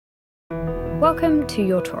Welcome to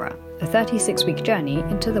Your Torah, a 36-week journey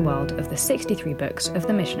into the world of the 63 books of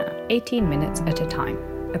the Mishnah, 18 minutes at a time,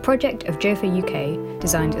 a project of Jofa UK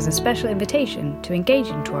designed as a special invitation to engage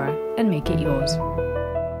in Torah and make it yours.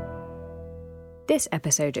 This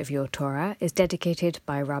episode of Your Torah is dedicated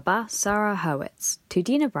by Rabba Sara Hurwitz to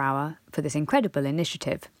Dina Brower for this incredible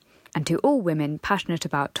initiative, and to all women passionate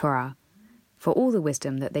about Torah, for all the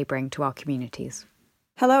wisdom that they bring to our communities.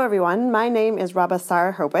 Hello everyone, my name is Rabba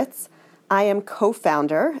Sara Hurwitz. I am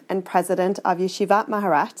co-founder and president of Yeshivat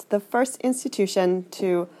Maharat, the first institution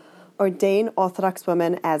to ordain Orthodox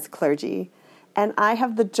women as clergy. And I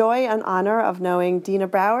have the joy and honor of knowing Dina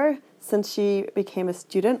Brower since she became a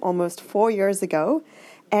student almost 4 years ago.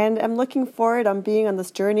 And I'm looking forward on being on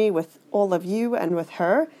this journey with all of you and with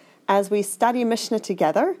her as we study Mishnah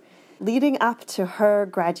together, leading up to her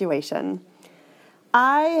graduation.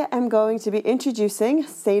 I am going to be introducing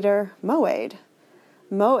Seder Moed.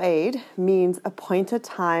 Moed means appointed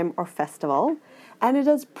time or festival, and it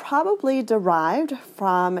is probably derived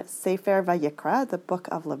from Sefer Vayikra, the book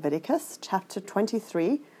of Leviticus, chapter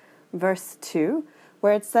 23, verse 2,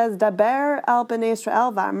 where it says, Daber el b'nei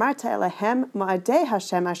Yisrael va'amarta elehem mo'adei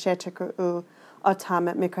Hashem asher tekru'u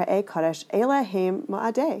otam mikra'ei kodesh elehem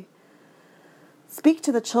mo'adei. Speak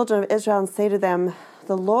to the children of Israel and say to them,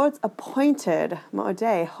 the Lord's appointed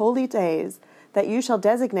mo'adei, holy days, that you shall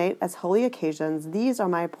designate as holy occasions. These are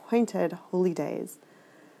my appointed holy days.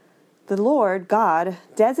 The Lord, God,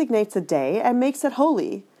 designates a day and makes it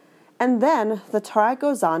holy. And then the Torah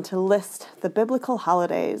goes on to list the biblical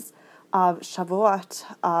holidays of Shavuot,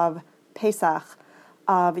 of Pesach,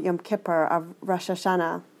 of Yom Kippur, of Rosh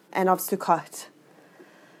Hashanah, and of Sukkot.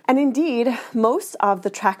 And indeed, most of the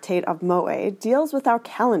tractate of Moed deals with our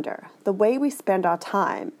calendar, the way we spend our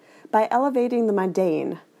time, by elevating the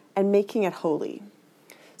mundane and making it holy.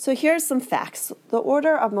 So here's some facts. The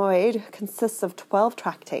order of Moed consists of 12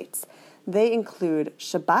 tractates. They include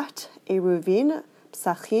Shabbat, Eruvin,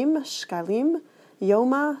 Psachim, Shkalim,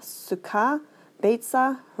 Yoma, Sukkah,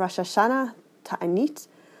 Beitzah, Rosh Hashanah, Ta'anit,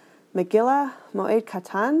 Megillah, Moed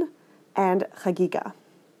Katan, and Chagiga.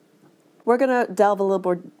 We're going to delve a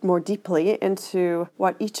little more deeply into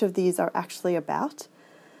what each of these are actually about.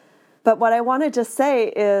 But what I want to just say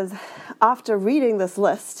is, after reading this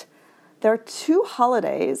list, there are 2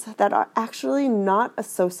 holidays that are actually not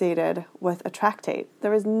associated with a tractate.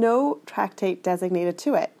 There is no tractate designated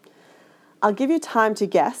to it. I'll give you time to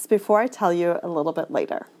guess before I tell you a little bit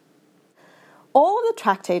later. All of the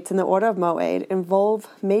tractates in the order of Moed involve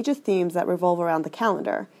major themes that revolve around the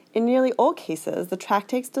calendar. In nearly all cases, the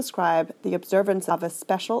tractates describe the observance of a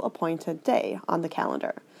special appointed day on the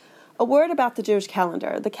calendar. A word about the Jewish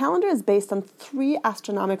calendar. The calendar is based on 3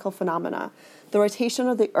 astronomical phenomena. The rotation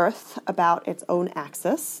of the Earth about its own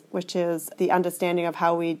axis, which is the understanding of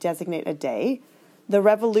how we designate a day. The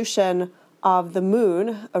revolution of the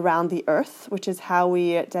moon around the Earth, which is how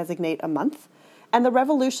we designate a month. And the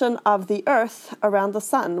revolution of the Earth around the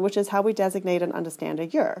sun, which is how we designate and understand a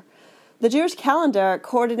year. The Jewish calendar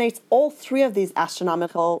coordinates all 3 of these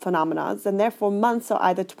astronomical phenomena, and therefore months are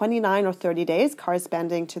either 29 or 30 days,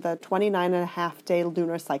 corresponding to the 29.5-day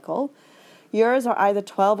lunar cycle. Years are either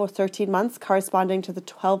 12 or 13 months, corresponding to the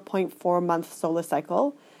 12.4-month solar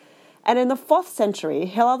cycle. And in the 4th century,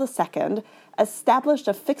 Hillel II established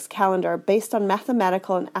a fixed calendar based on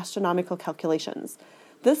mathematical and astronomical calculations.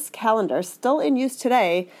 This calendar, still in use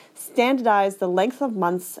today, standardized the length of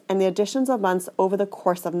months and the additions of months over the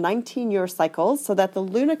course of 19-year cycles so that the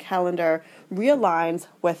lunar calendar realigns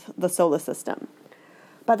with the solar system.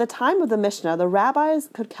 By the time of the Mishnah, the rabbis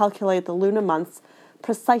could calculate the lunar months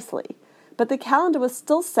precisely, but the calendar was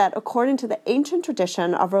still set according to the ancient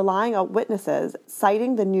tradition of relying on witnesses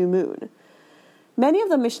citing the new moon. Many of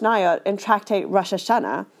the Mishnayot in tractate Rosh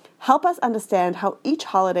Hashanah help us understand how each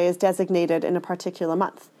holiday is designated in a particular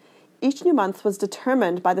month. Each new month was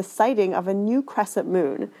determined by the sighting of a new crescent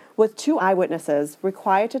moon, with 2 eyewitnesses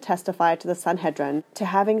required to testify to the Sanhedrin to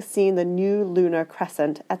having seen the new lunar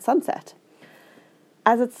crescent at sunset.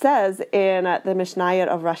 As it says in the Mishnayot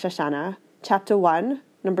of Rosh Hashanah, chapter 1,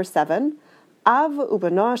 number 7, Av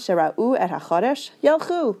ubeno shera'u et hachodesh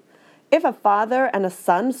yelchu. If a father and a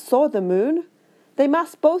son saw the moon, they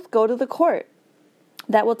must both go to the court.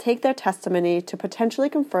 That will take their testimony to potentially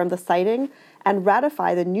confirm the sighting and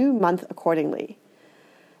ratify the new month accordingly.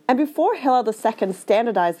 And before Hillel II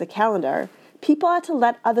standardized the calendar, people had to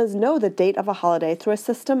let others know the date of a holiday through a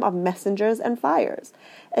system of messengers and fires.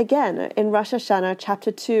 Again, in Rosh Hashanah,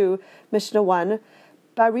 chapter 2, Mishnah 1,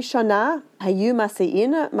 Barishona hayu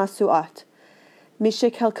masein masuot.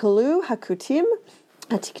 Mishekelkelu hakutim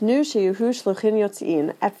At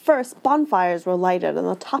first, bonfires were lighted on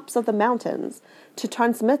the tops of the mountains to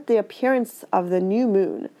transmit the appearance of the new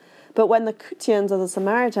moon. But when the Kutians or the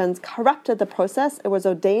Samaritans corrupted the process, it was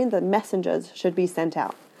ordained that messengers should be sent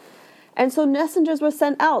out. And so messengers were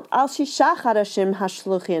sent out. Al shisha chadashim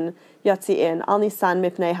hashluchin yotziin al Nisan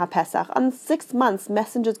mipnei haPesach. On 6 months,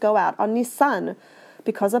 messengers go out. On Nisan,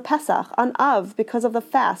 because of Pesach. On Av, because of the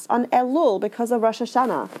fast. On Elul, because of Rosh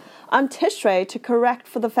Hashanah. On Tishrei, to correct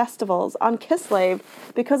for the festivals. On Kislev,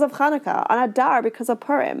 because of Hanukkah. On Adar, because of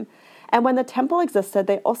Purim. And when the temple existed,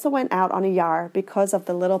 they also went out on Iyar because of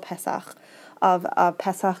the little Pesach, of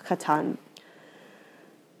Pesach Katan.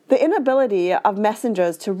 The inability of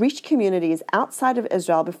messengers to reach communities outside of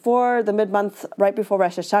Israel before the mid-month, right before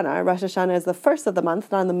Rosh Hashanah. Rosh Hashanah is the first of the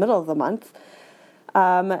month, not in the middle of the month.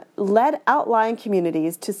 Led outlying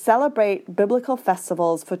communities to celebrate biblical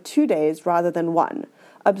festivals for 2 days rather than one,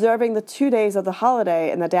 observing the 2 days of the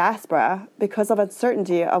holiday in the diaspora because of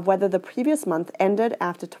uncertainty of whether the previous month ended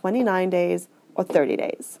after 29 days or 30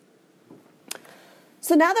 days.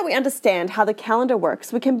 So now that we understand how the calendar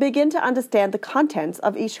works, we can begin to understand the contents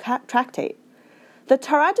of each tractate. The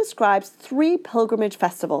Torah describes 3 pilgrimage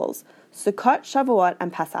festivals, Sukkot, Shavuot,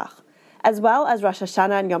 and Pesach, as well as Rosh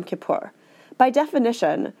Hashanah and Yom Kippur. By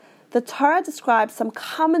definition, the Torah describes some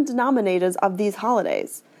common denominators of these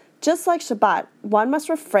holidays. Just like Shabbat, one must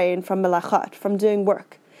refrain from melachot, from doing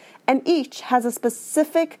work, and each has a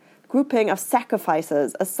specific grouping of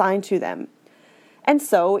sacrifices assigned to them. And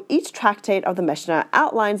so, each tractate of the Mishnah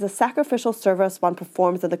outlines the sacrificial service one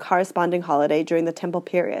performs at the corresponding holiday during the temple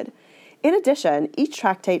period. In addition, each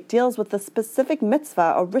tractate deals with the specific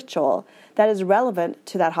mitzvah or ritual that is relevant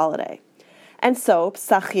to that holiday. And so,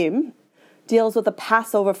 Psachim deals with the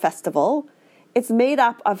Passover festival. It's made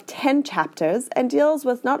up of 10 chapters and deals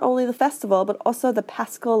with not only the festival, but also the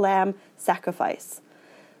Paschal lamb sacrifice.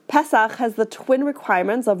 Pesach has the twin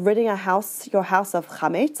requirements of ridding your house of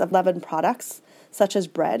chametz, of leavened products, such as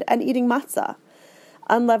bread, and eating matzah,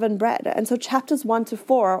 unleavened bread. And so chapters 1 to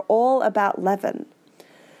 4 are all about leaven.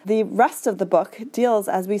 The rest of the book deals,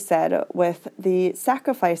 as we said, with the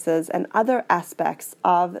sacrifices and other aspects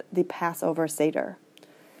of the Passover Seder.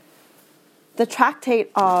 The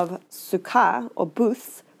tractate of Sukkah, or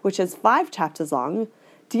Booths, which is 5 chapters long,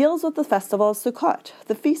 deals with the festival of Sukkot,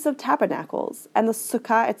 the Feast of Tabernacles, and the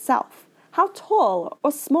Sukkah itself. How tall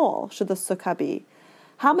or small should the Sukkah be?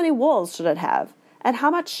 How many walls should it have? And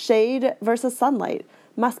how much shade versus sunlight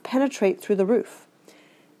must penetrate through the roof?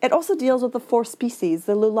 It also deals with the 4 species,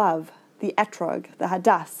 the lulav, the etrog, the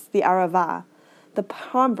hadas, the arava, the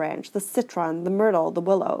palm branch, the citron, the myrtle, the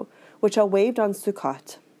willow, which are waved on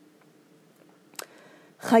Sukkot.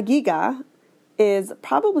 Chagiga is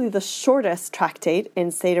probably the shortest tractate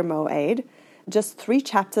in Seder Moed, just 3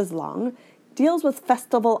 chapters long, deals with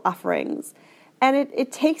festival offerings. And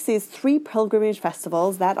it takes these 3 pilgrimage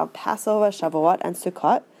festivals, that of Passover, Shavuot, and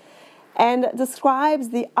Sukkot, and describes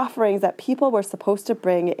the offerings that people were supposed to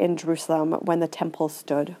bring in Jerusalem when the temple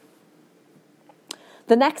stood.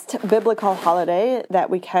 The next biblical holiday that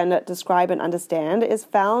we can describe and understand is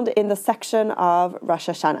found in the section of Rosh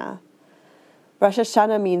Hashanah. Rosh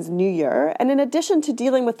Hashanah means New Year, and in addition to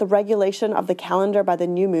dealing with the regulation of the calendar by the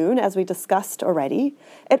new moon, as we discussed already,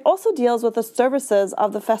 it also deals with the services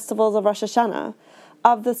of the festivals of Rosh Hashanah,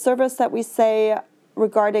 of the service that we say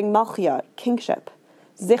regarding Malchiot, kingship,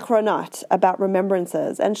 Zichronot, about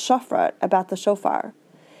remembrances, and Shofrat, about the shofar.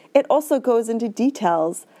 It also goes into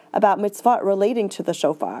details about mitzvot relating to the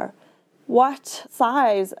shofar. What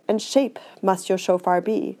size and shape must your shofar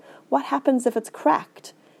be? What happens if it's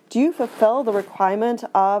cracked? Do you fulfill the requirement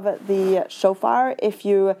of the shofar if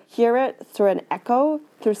you hear it through an echo,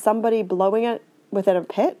 through somebody blowing it within a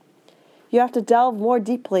pit? You have to delve more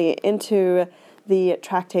deeply into the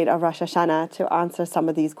tractate of Rosh Hashanah to answer some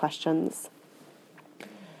of these questions.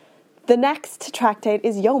 The next tractate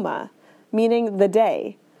is Yoma, meaning the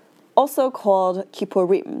day, also called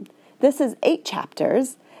Kippurim. This is 8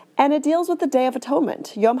 chapters, and it deals with the Day of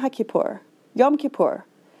Atonement, Yom HaKippur, Yom Kippur.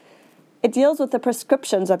 It deals with the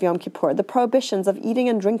prescriptions of Yom Kippur, the prohibitions of eating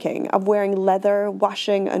and drinking, of wearing leather,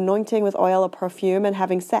 washing, anointing with oil or perfume, and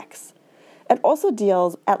having sex. It also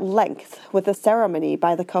deals at length with the ceremony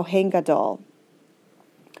by the Kohen Gadol.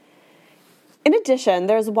 In addition,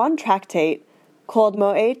 there is one tractate called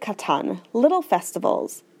Moed Katan, Little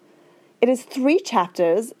Festivals. It is 3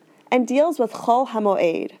 chapters and deals with Chol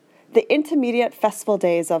HaMoed, the intermediate festival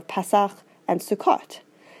days of Pesach and Sukkot.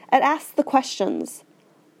 It asks the questions: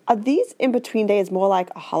 are these in-between days more like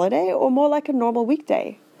a holiday or more like a normal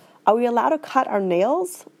weekday? Are we allowed to cut our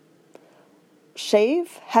nails,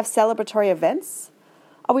 shave, have celebratory events?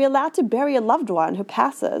 Are we allowed to bury a loved one who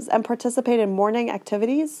passes and participate in mourning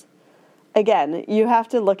activities? Again, you have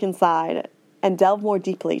to look inside and delve more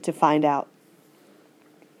deeply to find out.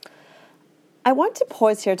 I want to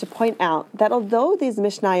pause here to point out that although these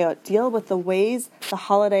Mishnayot deal with the ways the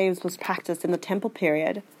holidays was practiced in the temple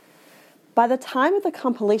period, by the time of the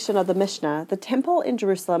compilation of the Mishnah, the temple in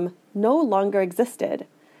Jerusalem no longer existed,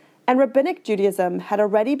 and Rabbinic Judaism had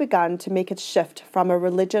already begun to make its shift from a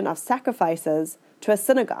religion of sacrifices to a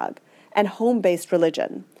synagogue and home-based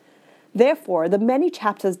religion. Therefore, the many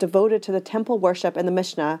chapters devoted to the temple worship in the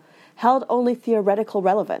Mishnah held only theoretical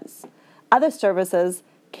relevance. Other services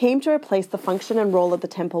came to replace the function and role of the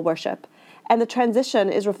temple worship, and the transition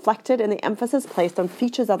is reflected in the emphasis placed on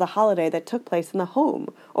features of the holiday that took place in the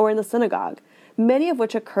home or in the synagogue, many of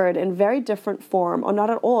which occurred in very different form or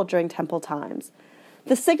not at all during temple times.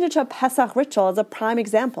 The signature Pesach ritual is a prime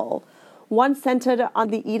example. One centered on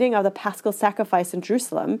the eating of the Paschal sacrifice in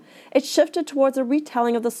Jerusalem, it shifted towards a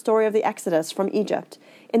retelling of the story of the Exodus from Egypt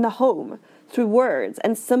in the home through words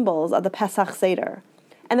and symbols of the Pesach Seder.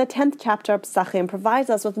 And the 10th chapter of Pesachim provides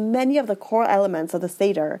us with many of the core elements of the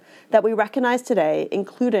Seder that we recognize today,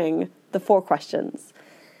 including the 4 questions.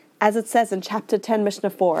 As it says in chapter 10,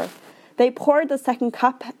 Mishnah 4, they poured the second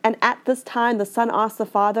cup, and at this time the son asked the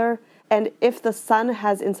father, and if the son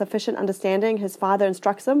has insufficient understanding, his father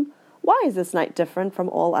instructs him, why is this night different from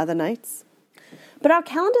all other nights? But our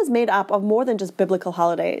calendar is made up of more than just biblical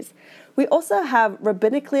holidays. We also have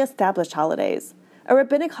rabbinically established holidays. A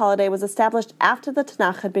rabbinic holiday was established after the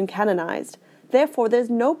Tanakh had been canonized. Therefore, there is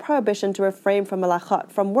no prohibition to refrain from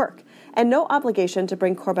malachot, from work, and no obligation to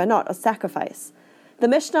bring korbanot, or sacrifice. The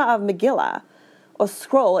Mishnah of Megillah, or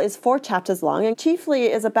scroll, is 4 chapters long and chiefly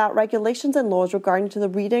is about regulations and laws regarding to the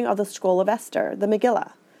reading of the scroll of Esther, the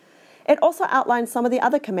Megillah. It also outlines some of the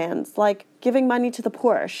other commands, like giving money to the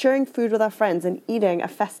poor, sharing food with our friends, and eating a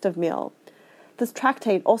festive meal. This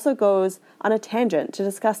tractate also goes on a tangent to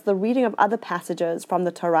discuss the reading of other passages from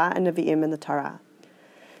the Torah and Nevi'im in the Torah.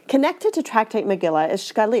 Connected to Tractate Megillah is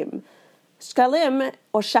Shkalim. Shkalim,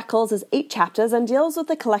 or shekels, is 8 chapters and deals with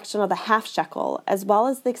the collection of the half shekel, as well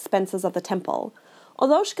as the expenses of the temple.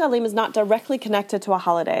 Although Shkalim is not directly connected to a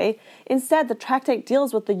holiday, instead the tractate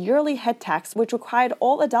deals with the yearly head tax, which required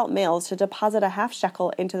all adult males to deposit a half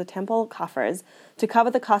shekel into the temple coffers to cover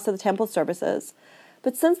the cost of the temple services.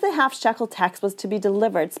 But since the half shekel tax was to be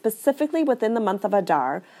delivered specifically within the month of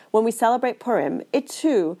Adar, when we celebrate Purim, it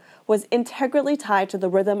too was integrally tied to the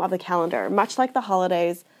rhythm of the calendar, much like the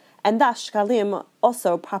holidays, and thus Shkalim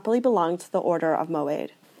also properly belonged to the order of Moed.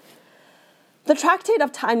 The Tractate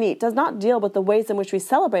of Ta'anit does not deal with the ways in which we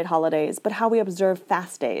celebrate holidays, but how we observe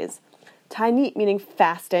fast days. Ta'anit, meaning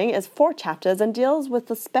fasting, is 4 chapters and deals with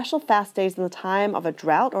the special fast days in the time of a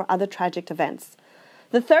drought or other tragic events.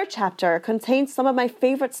 The 3rd chapter contains some of my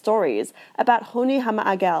favorite stories about Honi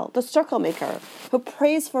HaMa'agel, the circle maker, who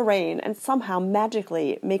prays for rain and somehow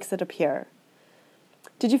magically makes it appear.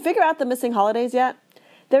 Did you figure out the missing holidays yet?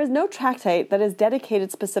 There is no tractate that is dedicated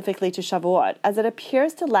specifically to Shavuot, as it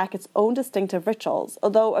appears to lack its own distinctive rituals,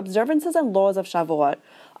 although observances and laws of Shavuot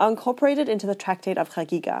are incorporated into the Tractate of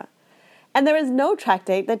Chagiga. And there is no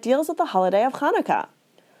tractate that deals with the holiday of Hanukkah.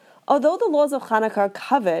 Although the laws of Hanukkah are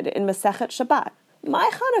covered in Masechet Shabbat, my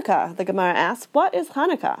Hanukkah, the Gemara asks, what is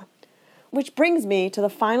Hanukkah? Which brings me to the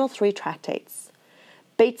final 3 tractates.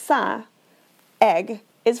 Beitzah, egg,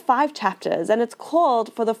 is 5 chapters, and it's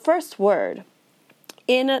called for the first word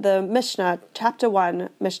in the Mishnah, chapter 1,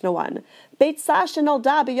 Mishnah 1. Beitzah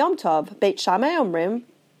shenolda b'yom tov, Beit Shammai omrim,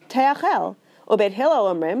 te'achel, or Beit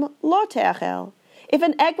Hillel omrim, lo te'achel. If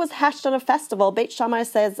an egg was hatched on a festival, Beit Shammai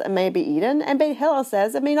says it may be eaten, and Beit Hillel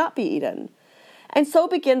says it may not be eaten. And so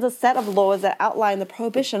begins a set of laws that outline the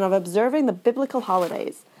prohibition of observing the biblical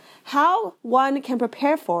holidays, how one can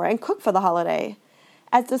prepare for and cook for the holiday,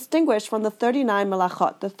 as distinguished from the 39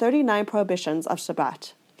 malachot, the 39 prohibitions of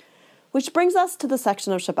Shabbat. Which brings us to the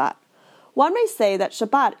section of Shabbat. One may say that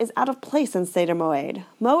Shabbat is out of place in Seder Moed.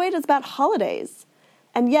 Moed is about holidays,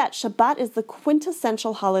 and yet Shabbat is the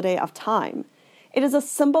quintessential holiday of time. It is a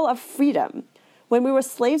symbol of freedom. When we were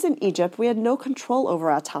slaves in Egypt, we had no control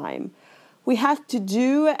over our time. We had to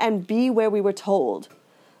do and be where we were told.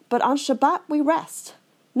 But on Shabbat, we rest,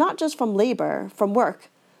 not just from labor, from work,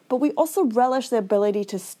 but we also relish the ability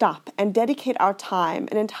to stop and dedicate our time,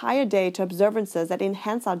 an entire day, to observances that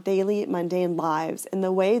enhance our daily, mundane lives in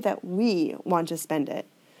the way that we want to spend it.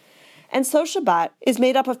 And so Shabbat is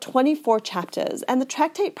made up of 24 chapters, and the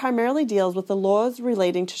tractate primarily deals with the laws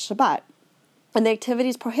relating to Shabbat and the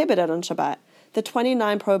activities prohibited on Shabbat, the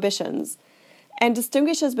 29 prohibitions, and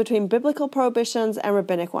distinguishes between biblical prohibitions and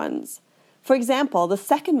rabbinic ones. For example, the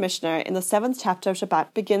second Mishnah in the 7th chapter of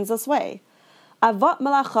Shabbat begins this way. Avot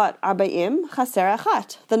malachot arba'im chaser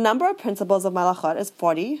achat. The number of principles of malachot is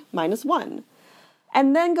 40 minus 1.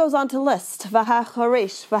 And then goes on to list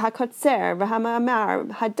v'ha-choresh, v'ha-kotzer, v'ha-ma'amar,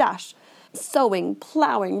 hadash, sowing,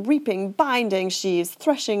 plowing, reaping, binding sheaves,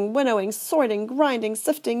 threshing, winnowing, sorting, grinding,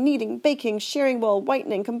 sifting, kneading, baking, shearing wool,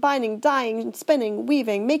 whitening, combining, dyeing, spinning,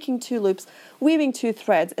 weaving, making 2 loops, weaving 2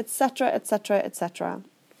 threads, etc., etc., etc.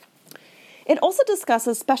 It also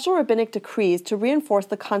discusses special rabbinic decrees to reinforce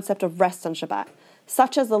the concept of rest on Shabbat,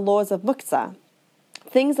 such as the laws of muktzah,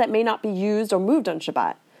 things that may not be used or moved on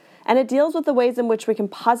Shabbat. And it deals with the ways in which we can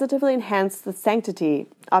positively enhance the sanctity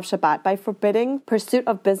of Shabbat by forbidding pursuit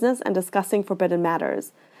of business and discussing forbidden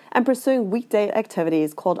matters, and pursuing weekday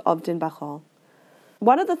activities called Ovdin Bachol.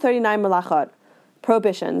 One of the 39 malachot,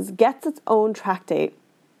 prohibitions, gets its own tractate,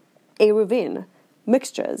 Eruvin,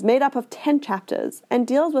 mixtures, made up of 10 chapters, and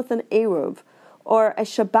deals with an Eruv, or a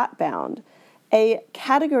Shabbat bound, a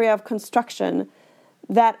category of construction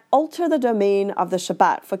that alter the domain of the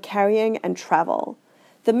Shabbat for carrying and travel.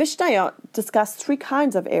 The Mishnayot discuss 3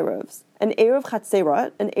 kinds of Eruvs. An Eruv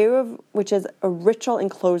Chatzerot, an Eruv which is a ritual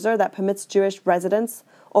enclosure that permits Jewish residents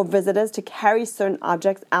or visitors to carry certain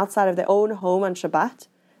objects outside of their own home on Shabbat.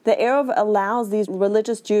 The Eruv allows these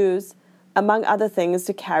religious Jews, among other things,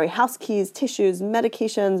 to carry house keys, tissues,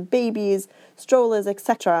 medications, babies, strollers,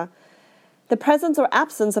 etc. The presence or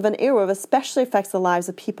absence of an Eruv especially affects the lives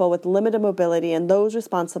of people with limited mobility and those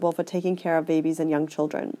responsible for taking care of babies and young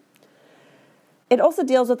children. It also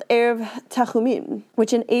deals with Erev Tachumim,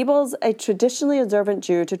 which enables a traditionally observant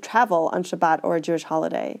Jew to travel on Shabbat or a Jewish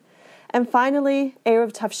holiday. And finally,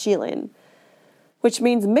 Erev Tavshilin, which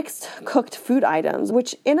means mixed cooked food items,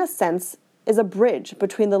 which in a sense is a bridge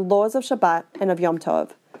between the laws of Shabbat and of Yom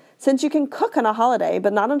Tov. Since you can cook on a holiday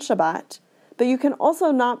but not on Shabbat, but you can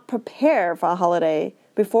also not prepare for a holiday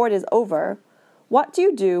before it is over, what do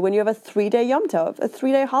you do when you have a 3-day Yom Tov, a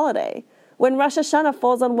 3-day holiday? When Rosh Hashanah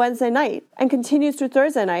falls on Wednesday night and continues through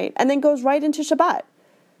Thursday night and then goes right into Shabbat.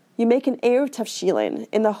 You make an Erev Tavshilin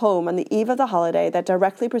in the home on the eve of the holiday that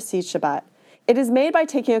directly precedes Shabbat. It is made by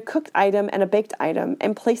taking a cooked item and a baked item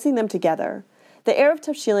and placing them together. The Erev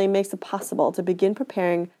Tavshilin makes it possible to begin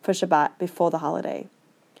preparing for Shabbat before the holiday.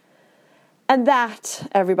 And that,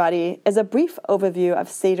 everybody, is a brief overview of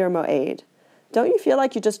Seder Moed. Don't you feel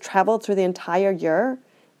like you just traveled through the entire year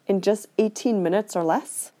in just 18 minutes or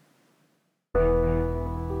less?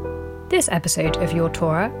 This episode of Your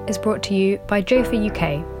Torah is brought to you by Jofa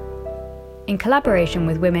UK, in collaboration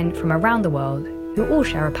with women from around the world who all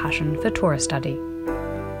share a passion for Torah study.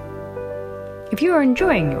 If you are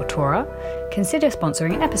enjoying Your Torah, consider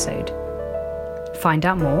sponsoring an episode. Find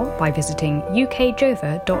out more by visiting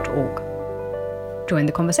ukjofa.org. Join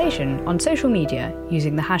the conversation on social media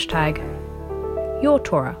using the hashtag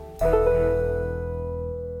YourTorah.